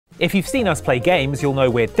If you've seen us play games, you'll know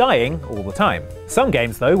we're dying all the time. Some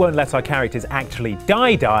games, though, won't let our characters actually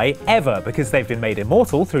die ever because they've been made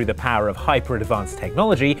immortal through the power of hyper-advanced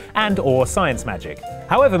technology and/or science magic.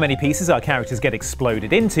 However many pieces our characters get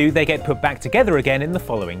exploded into, they get put back together again in the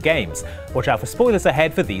following games. Watch out for spoilers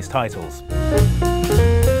ahead for these titles.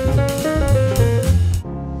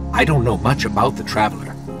 I don't know much about the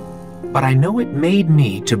Traveler, but I know it made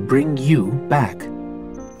me to bring you back.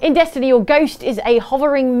 In Destiny, your ghost is a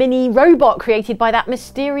hovering mini robot created by that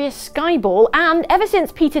mysterious Skyball, and ever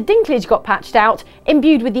since Peter Dinklage got patched out,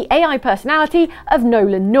 imbued with the AI personality of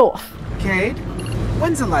Nolan North. Cade,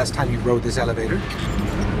 when's the last time you rode this elevator?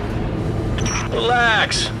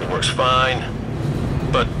 Relax, it works fine.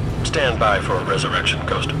 But stand by for a resurrection,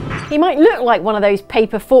 Ghost. He might look like one of those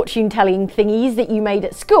paper fortune-telling thingies that you made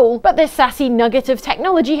at school, but this sassy nugget of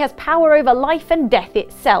technology has power over life and death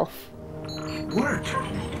itself. It worked.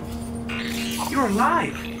 You're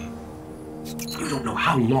alive. You don't know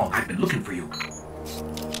how long I've been looking for you.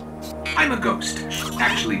 I'm a ghost.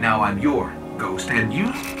 Actually, now I'm your ghost, and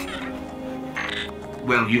you?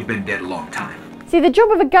 Well, you've been dead a long time. See, the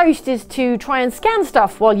job of a ghost is to try and scan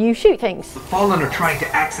stuff while you shoot things. The Fallen are trying to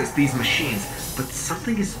access these machines, but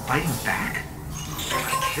something is fighting back.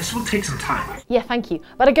 This will take some time. Yeah, thank you.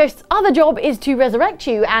 But a ghost's other job is to resurrect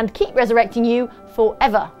you and keep resurrecting you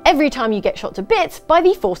forever. Every time you get shot to bits by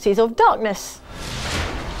the forces of darkness.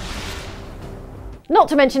 Not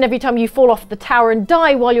to mention every time you fall off the tower and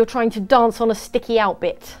die while you're trying to dance on a sticky out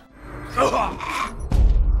bit.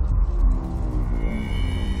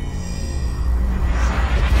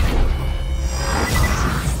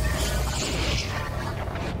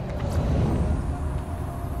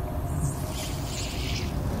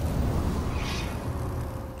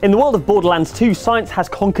 In the world of Borderlands 2, science has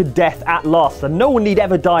conquered death at last, and no one need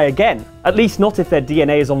ever die again. At least not if their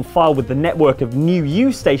DNA is on file with the network of new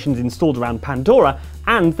use stations installed around Pandora,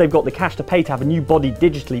 and they've got the cash to pay to have a new body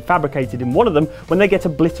digitally fabricated in one of them when they get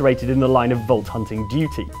obliterated in the line of vault hunting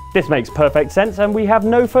duty. This makes perfect sense, and we have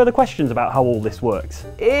no further questions about how all this works.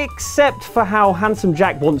 Except for how Handsome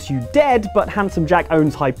Jack wants you dead, but Handsome Jack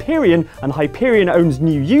owns Hyperion, and Hyperion owns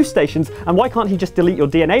new use stations, and why can't he just delete your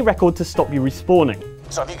DNA record to stop you respawning?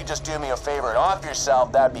 So if you could just do me a favor and off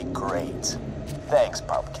yourself, that'd be great. Thanks,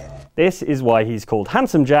 Pumpkin. This is why he's called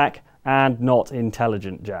Handsome Jack and not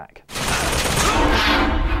Intelligent Jack.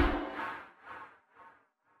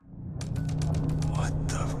 What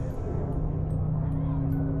the...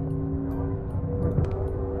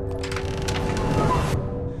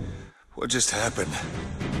 What just happened?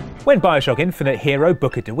 When Bioshock Infinite hero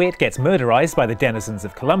Booker DeWitt gets murderized by the denizens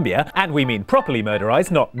of Columbia, and we mean properly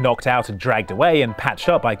murderized, not knocked out and dragged away and patched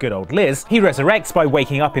up by good old Liz, he resurrects by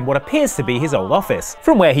waking up in what appears to be his old office,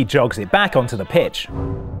 from where he jogs it back onto the pitch.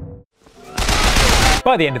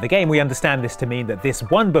 By the end of the game, we understand this to mean that this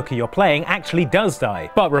one Booker you're playing actually does die,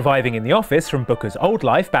 but reviving in the office from Booker's old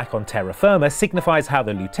life back on terra firma signifies how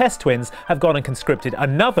the Lutece twins have gone and conscripted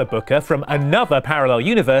another Booker from another parallel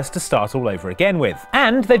universe to start all over again with.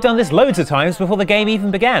 And they've done this loads of times before the game even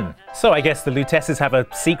began. So I guess the Luteces have a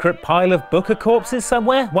secret pile of Booker corpses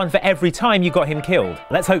somewhere, one for every time you got him killed.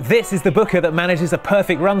 Let's hope this is the Booker that manages a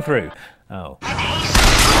perfect run through. Oh.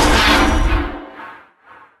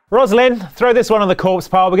 Rosalind, throw this one on the corpse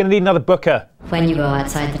pile, we're going to need another Booker. When you go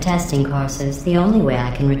outside the testing courses, the only way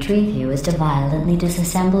I can retrieve you is to violently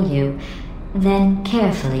disassemble you, then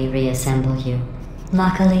carefully reassemble you.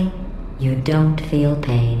 Luckily, you don't feel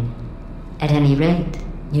pain. At any rate,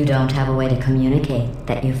 you don't have a way to communicate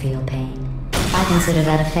that you feel pain. I consider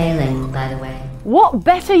that a failing, by the way. What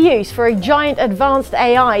better use for a giant advanced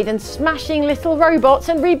AI than smashing little robots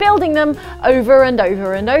and rebuilding them over and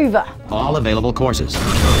over and over? All available courses.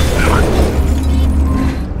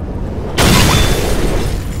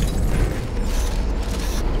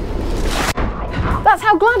 That's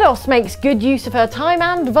how GLaDOS makes good use of her time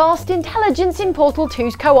and vast intelligence in Portal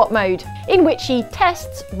 2's co-op mode, in which she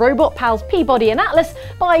tests robot pals Peabody and Atlas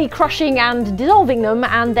by crushing and dissolving them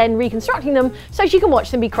and then reconstructing them so she can watch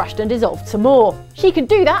them be crushed and dissolved some more. She can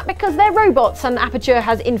do that because they're robots and Aperture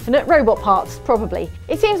has infinite robot parts, probably.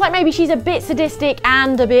 It seems like maybe she's a bit sadistic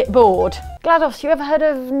and a bit bored. GLaDOS, you ever heard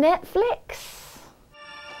of Netflix?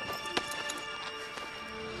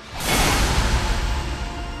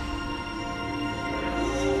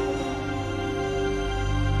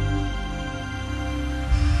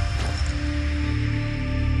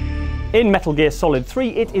 In Metal Gear Solid 3,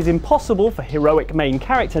 it is impossible for heroic main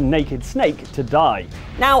character Naked Snake to die.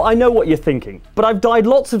 Now, I know what you're thinking, but I've died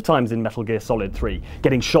lots of times in Metal Gear Solid 3,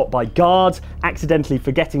 getting shot by guards, accidentally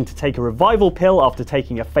forgetting to take a revival pill after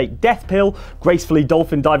taking a fake death pill, gracefully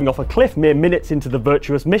dolphin diving off a cliff mere minutes into the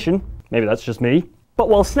virtuous mission. Maybe that's just me. But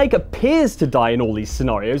while Snake appears to die in all these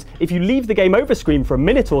scenarios, if you leave the game over screen for a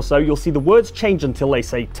minute or so, you'll see the words change until they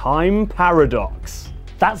say time paradox.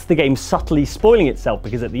 That's the game subtly spoiling itself,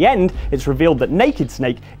 because at the end, it's revealed that Naked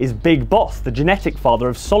Snake is Big Boss, the genetic father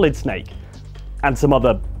of Solid Snake, and some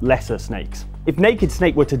other lesser snakes. If Naked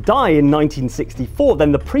Snake were to die in 1964,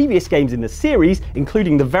 then the previous games in the series,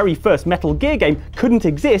 including the very first Metal Gear game, couldn't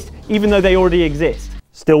exist, even though they already exist.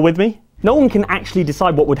 Still with me? No one can actually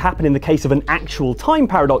decide what would happen in the case of an actual time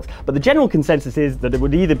paradox, but the general consensus is that it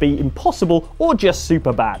would either be impossible or just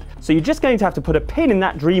super bad. So you're just going to have to put a pin in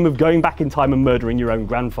that dream of going back in time and murdering your own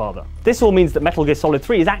grandfather. This all means that Metal Gear Solid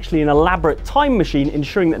 3 is actually an elaborate time machine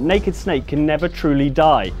ensuring that Naked Snake can never truly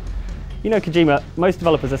die. You know, Kojima, most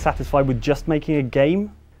developers are satisfied with just making a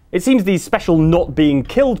game. It seems these special not being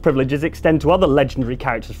killed privileges extend to other legendary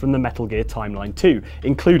characters from the Metal Gear timeline too,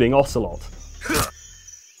 including Ocelot.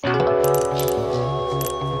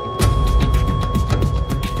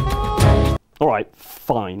 Alright,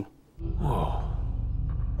 fine. Whoa.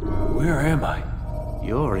 Where am I?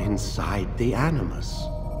 You're inside the Animus.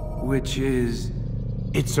 Which is...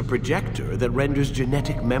 It's a projector that renders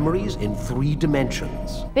genetic memories in 3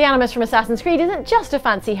 dimensions. The Animus from Assassin's Creed isn't just a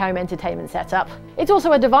fancy home entertainment setup. It's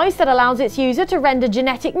also a device that allows its user to render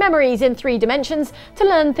genetic memories in 3 dimensions to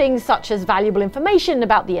learn things such as valuable information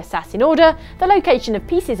about the Assassin Order, the location of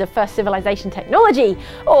pieces of First Civilization technology,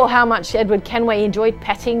 or how much Edward Kenway enjoyed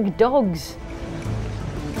petting dogs.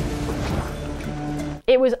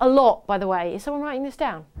 It was a lot, by the way. Is someone writing this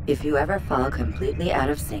down? If you ever fall completely out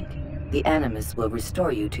of sync, the Animus will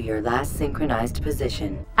restore you to your last synchronized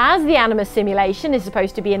position. As the Animus simulation is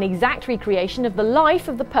supposed to be an exact recreation of the life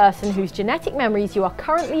of the person whose genetic memories you are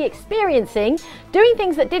currently experiencing, doing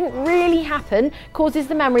things that didn't really happen causes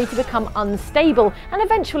the memory to become unstable and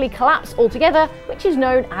eventually collapse altogether, which is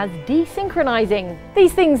known as desynchronizing.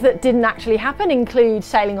 These things that didn't actually happen include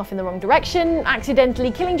sailing off in the wrong direction,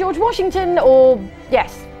 accidentally killing George Washington, or,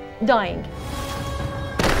 yes, dying.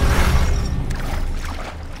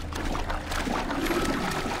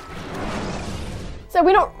 So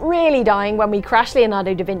we're not really dying when we crash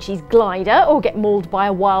Leonardo da Vinci's glider, or get mauled by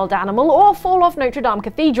a wild animal, or fall off Notre Dame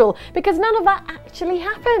Cathedral, because none of that actually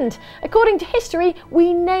happened. According to history,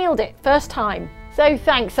 we nailed it first time. So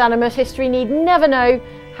thanks, Animus. History need never know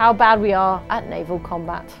how bad we are at naval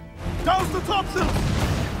combat. Toast the topsails!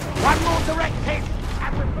 One more direct hit!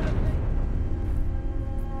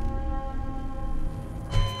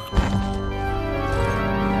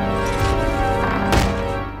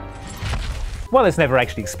 While it's never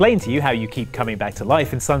actually explained to you how you keep coming back to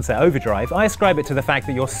life in Sunset Overdrive, I ascribe it to the fact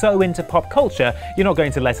that you're so into pop culture, you're not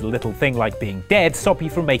going to let a little thing like being dead stop you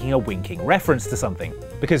from making a winking reference to something.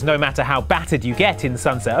 Because no matter how battered you get in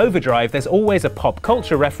Sunset Overdrive, there's always a pop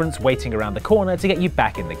culture reference waiting around the corner to get you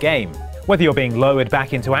back in the game. Whether you're being lowered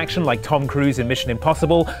back into action like Tom Cruise in Mission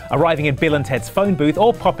Impossible, arriving in Bill and Ted's phone booth,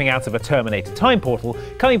 or popping out of a Terminator time portal,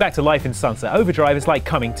 coming back to life in Sunset Overdrive is like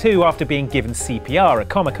coming to after being given CPR at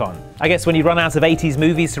Comic-Con. I guess when you run out of 80s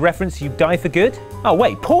movies to reference, you die for good? Oh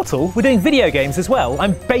wait, Portal? We're doing video games as well?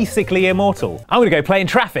 I'm basically immortal. I'm gonna go play in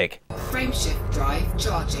traffic. Frameshift drive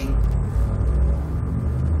charging.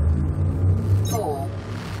 4,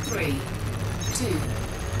 3, 2,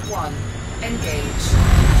 1,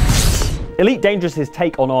 engage. Elite Dangerous's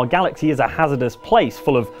take on our galaxy is a hazardous place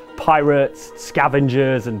full of pirates,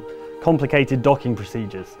 scavengers, and complicated docking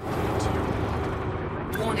procedures.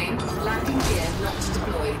 Warning, landing gear not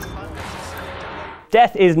deployed.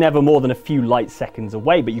 Death is never more than a few light seconds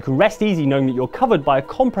away, but you can rest easy knowing that you're covered by a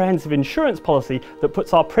comprehensive insurance policy that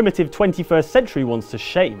puts our primitive 21st century ones to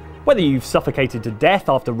shame. Whether you've suffocated to death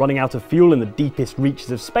after running out of fuel in the deepest reaches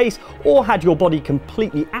of space, or had your body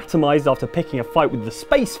completely atomized after picking a fight with the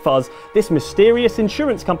space fuzz, this mysterious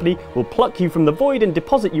insurance company will pluck you from the void and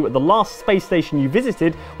deposit you at the last space station you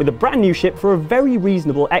visited with a brand new ship for a very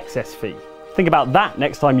reasonable excess fee. Think about that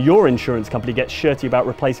next time your insurance company gets shirty about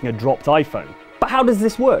replacing a dropped iPhone. But how does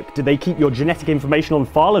this work? Do they keep your genetic information on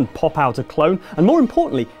file and pop out a clone? And more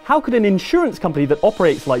importantly, how could an insurance company that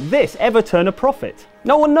operates like this ever turn a profit?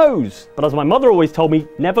 No one knows. But as my mother always told me,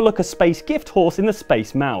 never look a space gift horse in the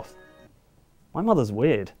space mouth. My mother's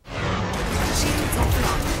weird. Shields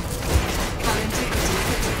offline. Hull integrity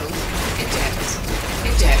critical.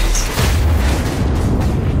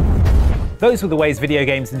 Eject. Those were the ways video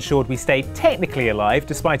games ensured we stayed technically alive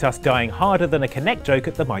despite us dying harder than a Kinect joke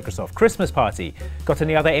at the Microsoft Christmas party. Got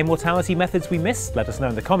any other immortality methods we missed? Let us know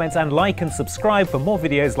in the comments, and like and subscribe for more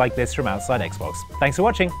videos like this from Outside Xbox. Thanks for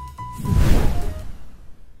watching!